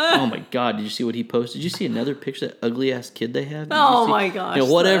posted? Oh my God, did you see what he posted? Did you see another picture of that ugly-ass kid they have? Oh my gosh.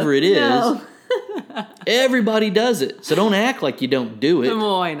 Whatever it is, no. everybody does it. So don't act like you don't do it.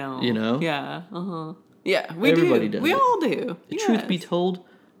 Oh, I know. You know? Yeah, Yeah, we Everybody do. does We it. all do. Truth be told,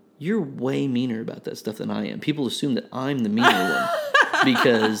 you're way meaner about that stuff than I am. People assume that I'm the meaner one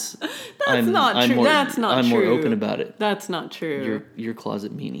because I'm not true. more, That's not I'm true. more open about it. That's not true. You're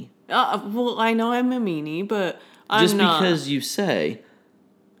closet meanie. Well, I know I'm a meanie, but I'm Just not. because you say,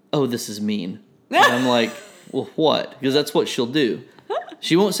 "Oh, this is mean," and I'm like, "Well, what?" Because that's what she'll do.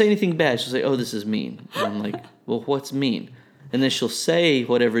 She won't say anything bad. She'll say, "Oh, this is mean," and I'm like, "Well, what's mean?" And then she'll say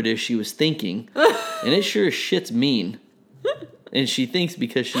whatever it is she was thinking, and it sure as shit's mean. And she thinks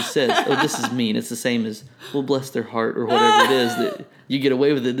because she says, "Oh, this is mean," it's the same as, "Well, bless their heart," or whatever it is that you get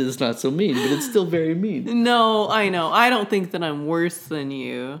away with it. That it's not so mean, but it's still very mean. No, I know. I don't think that I'm worse than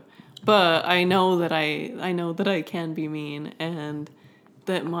you, but I know that I can be mean, and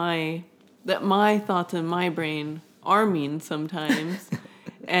that my thoughts in my brain are mean sometimes,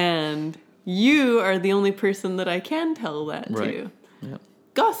 and you are the only person that I can tell that to. Yep.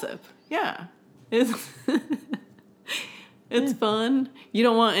 Gossip, yeah, it's fun. You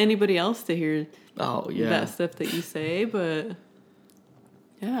don't want anybody else to hear that stuff that you say, but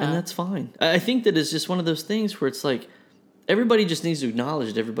yeah. And that's fine. I think that it's just one of those things where it's like everybody just needs to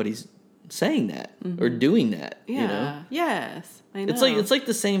acknowledge that everybody's saying that or doing that. Yeah. You know? Yes. I know. It's like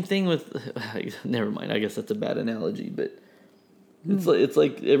the same thing with never mind, I guess that's a bad analogy, but it's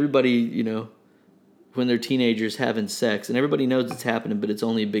like everybody, you know, when they're teenagers having sex and everybody knows it's happening, but it's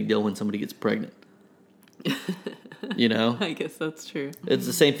only a big deal when somebody gets pregnant. You know? I guess that's true. It's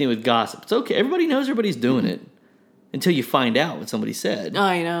the same thing with gossip. It's okay. Everybody knows everybody's doing it until you find out what somebody said.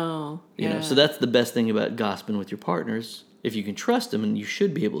 I know. You know, so that's the best thing about gossiping with your partners. If you can trust them, and you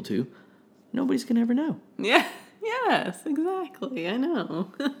should be able to, nobody's going to ever know. Yeah. Yes, exactly. I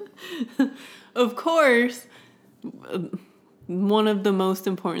know. Of course, one of the most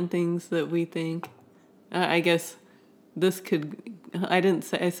important things that we think, I guess this could, I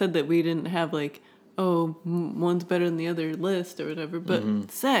said that we didn't have like, oh, one's better than the other list or whatever,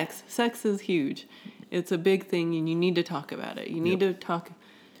 but sex is huge. It's a big thing and you need to talk about it. You need to talk,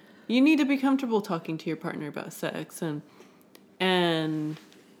 you need to be comfortable talking to your partner about sex and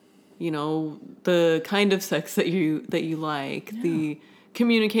you know, the kind of sex that you like, the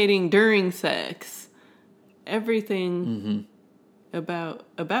communicating during sex, everything about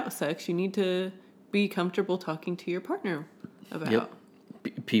sex, you need to be comfortable talking to your partner about. Yep.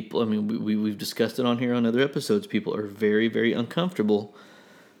 People, I mean, we've discussed it on here on other episodes. People are very, very uncomfortable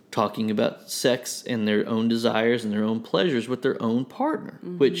talking about sex and their own desires and their own pleasures with their own partner,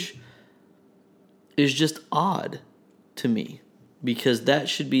 which is just odd to me. Because that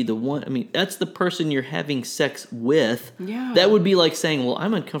should be the one, I mean, that's the person you're having sex with. Yeah. That would be like saying, well,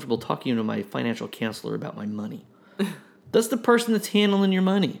 I'm uncomfortable talking to my financial counselor about my money. That's the person that's handling your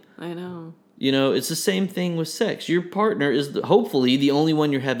money. I know. You know, it's the same thing with sex. Your partner is hopefully the only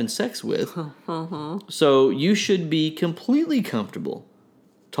one you're having sex with. So you should be completely comfortable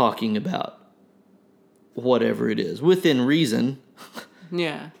talking about whatever it is, within reason.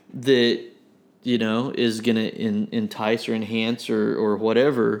 Yeah. That is going to entice or enhance or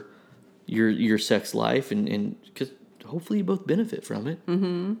whatever your sex life, and because hopefully you both benefit from it.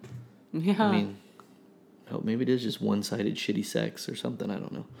 Mm-hmm. Yeah. I mean, maybe it is just one-sided shitty sex or something. I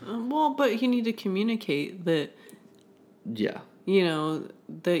don't know. Well, but you need to communicate that. Yeah.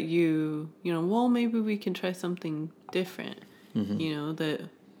 That well, maybe we can try something different. Mm-hmm. That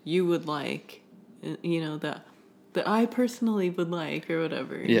you would like. That I personally would like or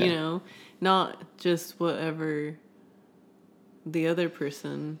whatever. Yeah. Not just whatever the other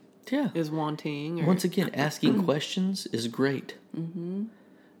person is wanting. Or... Once again, asking questions is great. Mm-hmm.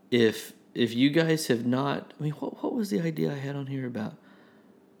 If you guys have not, I mean, what was the idea I had on here about,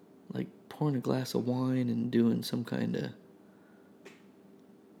 like, pouring a glass of wine and doing some kind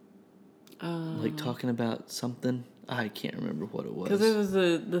of, like, talking about something? I can't remember what it was. Because it was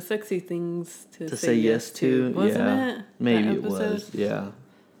the sexy things to say yes to. Wasn't it? Maybe it was, yeah.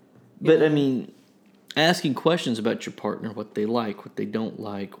 But, I mean, asking questions about your partner, what they like, what they don't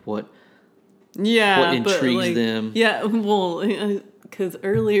like, what intrigues them. Yeah, well, because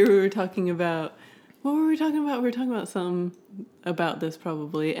earlier we were talking about... What were we talking about? We were talking about something about this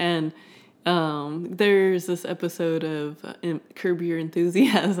probably. And there's this episode of Curb Your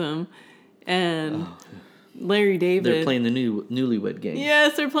Enthusiasm. And Larry David... They're playing the newlywed game.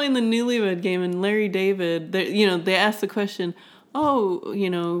 Yes, they're playing the newlywed game. And Larry David, they asked the question,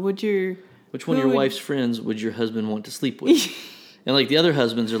 which one of your wife's friends would your husband want to sleep with? And, like, the other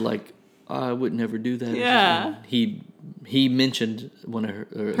husbands are like, I would never do that. Yeah. He mentioned one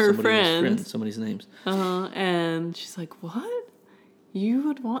of her friends, somebody's names. And she's like, what? You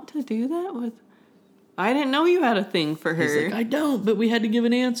would want to do that with... I didn't know you had a thing for her. He's like, I don't, but we had to give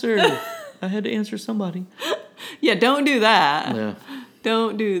an answer. I had to answer somebody. Yeah, don't do that. Yeah.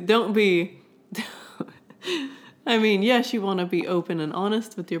 Don't be... I mean, yes, you want to be open and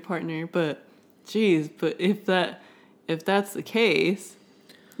honest with your partner, but if that's the case,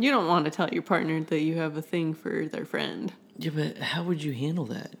 you don't want to tell your partner that you have a thing for their friend. Yeah, but how would you handle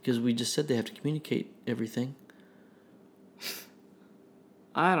that? Because we just said they have to communicate everything.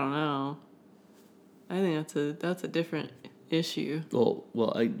 I don't know. I think that's a different issue. Well,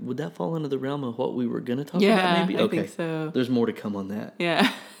 would that fall into the realm of what we were going to talk about? Maybe. I think so. There's more to come on that.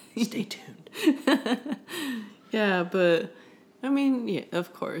 Yeah. Stay tuned. Yeah, but I mean, yeah,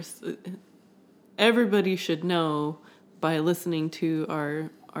 of course, everybody should know by listening to our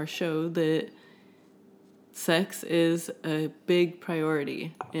show that sex is a big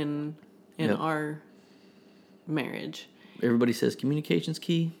priority in our marriage. Everybody says communication's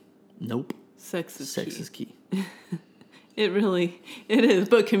key. Nope. Sex is key. It is,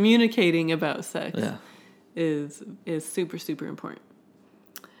 but communicating about sex is super, super important.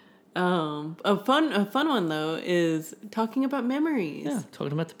 A fun one though is talking about memories. Yeah,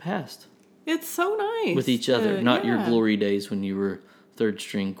 talking about the past. It's so nice with each other, not your glory days when you were third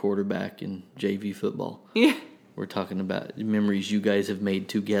string quarterback in JV football. Yeah, we're talking about memories you guys have made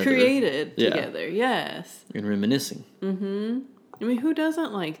together, created together. Yes, and reminiscing. Mm-hmm. I mean, who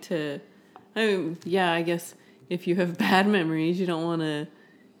doesn't like to? I guess if you have bad memories, you don't want to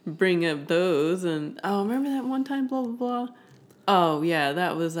bring up those. And remember that one time, blah blah blah. Oh, yeah,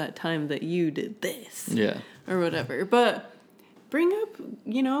 that was that time that you did this. Yeah. Or whatever. But bring up,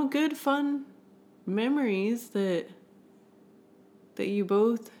 good, fun memories that you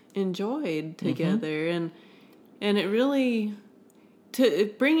both enjoyed together. Mm-hmm. And it really,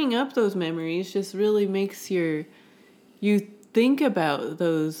 bringing up those memories just really makes you think about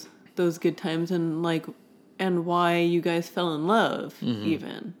those good times and why you guys fell in love,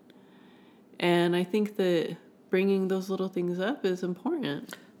 even. And I think that bringing those little things up is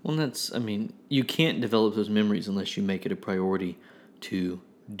important. Well, you can't develop those memories unless you make it a priority to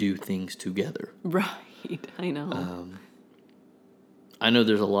do things together. Right, I know. I know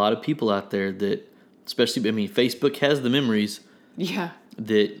there's a lot of people out there that, especially, Facebook has the memories. Yeah.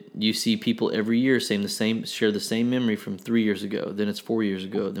 That you see people every year share the same memory from 3 years ago, then it's 4 years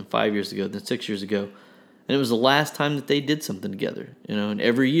ago, then 5 years ago, then 6 years ago. And it was the last time that they did something together, and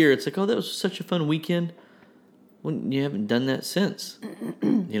every year it's like, oh, that was such a fun weekend. Well, you haven't done that since.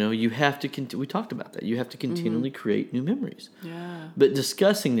 You have to we talked about that. You have to continually create new memories. Yeah. But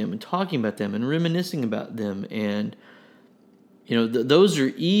discussing them and talking about them and reminiscing about them and, those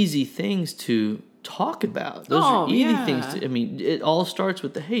are easy things to talk about. Those are easy things to, it all starts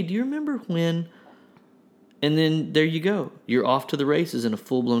with hey, do you remember when? And then there you go. You're off to the races in a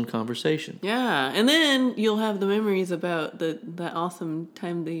full-blown conversation. Yeah, and then you'll have the memories about that awesome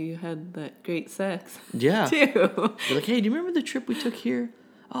time that you had that great sex. Yeah. Too. You're like, hey, do you remember the trip we took here?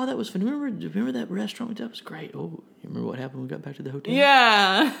 oh, that was fun. Remember that restaurant? That was great. Oh, you remember what happened when we got back to the hotel?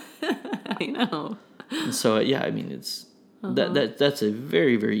 Yeah. I know. And so, yeah, I mean, it's that's a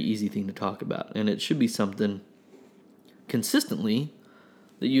very, very easy thing to talk about. And it should be something consistently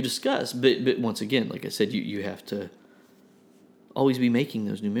that you discuss. But once again, like I said, you have to always be making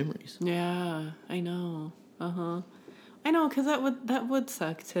those new memories. Yeah, I know. I know, because that would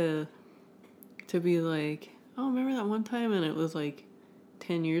suck to be like, oh, remember that one time, and it was like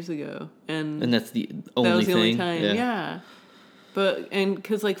 10 years ago, and that's the only that was the only thing. time. Yeah. But and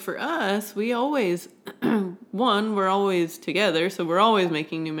because like for us, we always we're always together, so we're always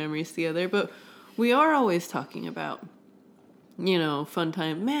making new memories together. But we are always talking about, fun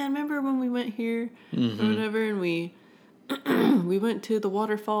time. Man, remember when we went here or whatever, and we went to the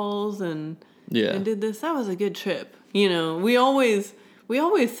waterfalls and did this. That was a good trip. We always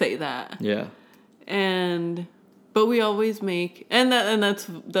say that. Yeah. But we always make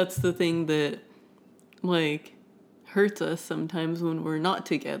that's the thing that like hurts us sometimes when we're not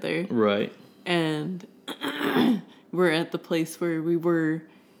together. Right. And we're at the place where we were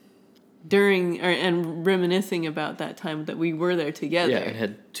and reminiscing about that time that we were there together. Yeah, and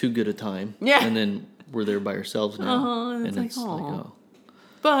had too good a time. Yeah. And then we're there by ourselves now. And it's like, oh.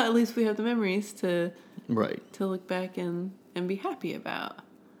 But at least we have the memories to look back and be happy about.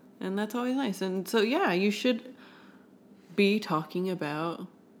 And that's always nice. And so, yeah, you should be talking about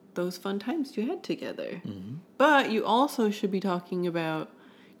those fun times you had together. Mm-hmm. But you also should be talking about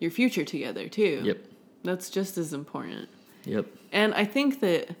your future together, too. Yep. That's just as important. Yep. And I think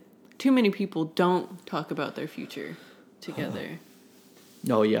that too many people don't talk about their future together.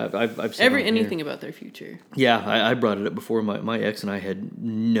 Oh, yeah. I've said anything about their future. Yeah, I brought it up before. My ex and I had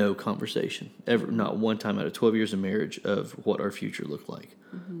no conversation, ever, not one time out of 12 years of marriage, of what our future looked like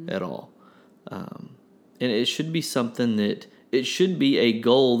at all. And it should be something it should be a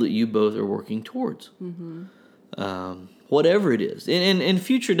goal that you both are working towards. Whatever it is. And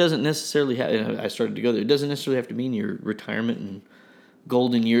future doesn't necessarily have, I started to go there, it doesn't necessarily have to mean your retirement and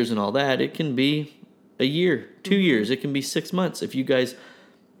golden years and all that. It can be a year, 2 years. It can be 6 months. If you guys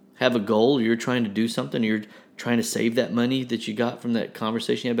have a goal, you're trying to do something, you're trying to save that money that you got from that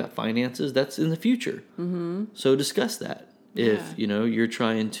conversation you had about finances, that's in the future. Mm-hmm. So discuss that. If, you're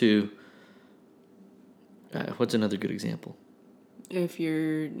trying to, what's another good example? If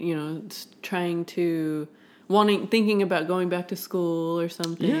you're, trying to, thinking about going back to school or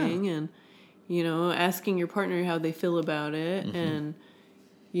something, and, asking your partner how they feel about it, and,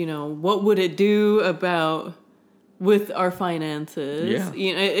 what would it do with our finances? Yeah.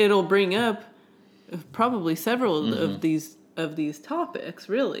 It'll bring up probably several of these topics,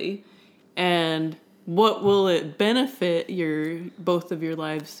 really. And what will it benefit both of your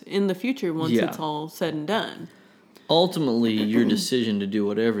lives in the future once it's all said and done? Ultimately, your decision to do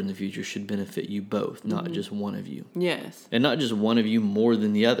whatever in the future should benefit you both, not just one of you. Yes. And not just one of you more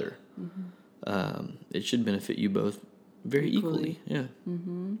than the other. It should benefit you both very equally. Yeah.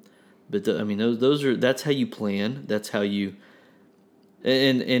 Mm-hmm. But that's how you plan. That's how you,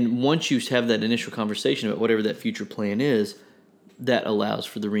 and once you have that initial conversation about whatever that future plan is, that allows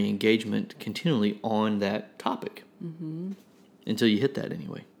for the re-engagement continually on that topic until you hit that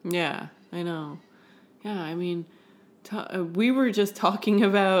anyway. Yeah, I know. Yeah, I mean, we were just talking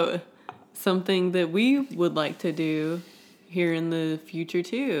about something that we would like to do here in the future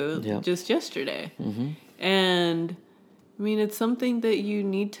too, just yesterday. Mm-hmm. And I mean, it's something that you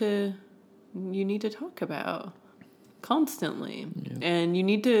need to talk about constantly, and you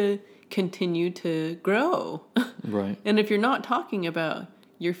need to continue to grow. Right. And if you're not talking about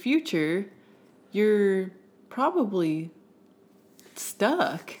your future, you're probably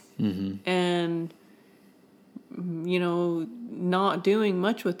stuck and not doing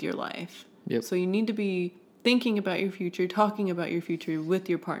much with your life. Yep. So you need to be thinking about your future, talking about your future with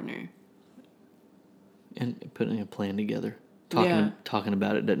your partner. And putting a plan together. Talking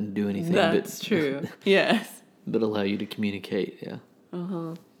about it doesn't do anything. That's true. Yes. But allow you to communicate, yeah.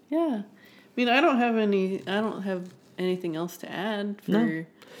 Uh-huh. Yeah. I mean, I don't have anything else to add for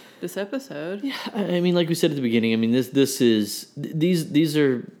this episode. Yeah, I mean, like we said at the beginning, I mean, these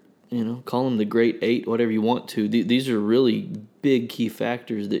are, call them the great 8, whatever you want to. These are really big key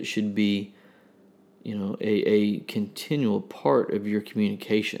factors that should be, a continual part of your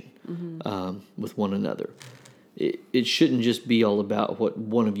communication with one another. It shouldn't just be all about what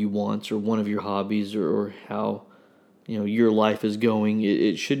one of you wants or one of your hobbies or how, your life is going.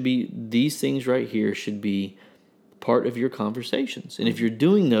 It should be, these things right here should be part of your conversations. And if you're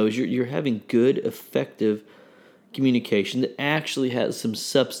doing those, you're having good, effective communication that actually has some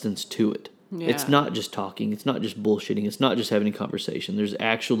substance to it. Yeah. It's not just talking. It's not just bullshitting. It's not just having a conversation. There's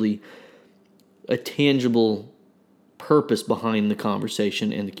actually a tangible purpose behind the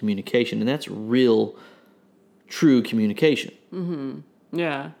conversation and the communication, and that's real, true communication.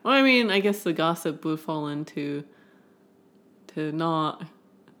 Yeah. Well, I mean, I guess the gossip would fall into to not,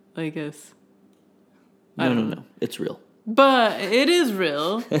 I guess. No. It's real. But it is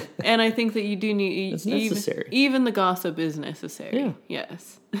real, and I think that you do need It's necessary. Even the gossip is necessary. Yeah.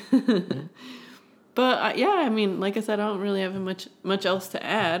 Yes. But yeah, I mean, like I said, I don't really have much else to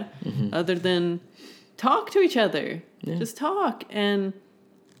add other than talk to each other. Yeah. Just talk, and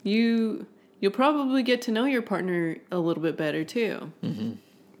you'll probably get to know your partner a little bit better too.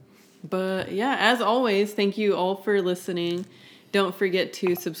 But yeah, as always, thank you all for listening. Don't forget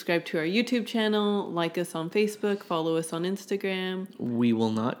to subscribe to our YouTube channel, like us on Facebook, follow us on Instagram. We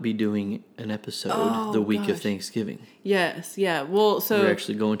will not be doing an episode the week of Thanksgiving. Yes, yeah. Well, so we're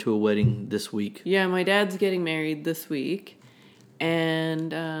actually going to a wedding this week. Yeah, my dad's getting married this week,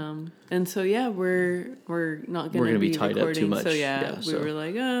 and so yeah, we're not gonna be tied recording, up too much. So yeah, we were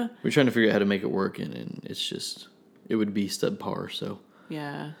like, we're trying to figure out how to make it work, and it's just it would be subpar. So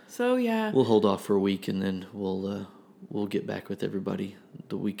yeah, we'll hold off for a week, and then we'll get back with everybody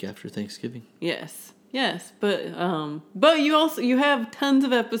the week after Thanksgiving. Yes, but you have tons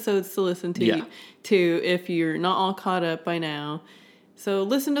of episodes to listen to if you're not all caught up by now. So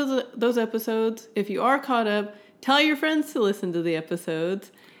listen to those episodes. If you are caught up, tell your friends to listen to the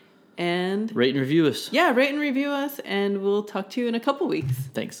episodes, and rate and review us. Yeah, rate and review us, and we'll talk to you in a couple weeks.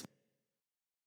 Thanks.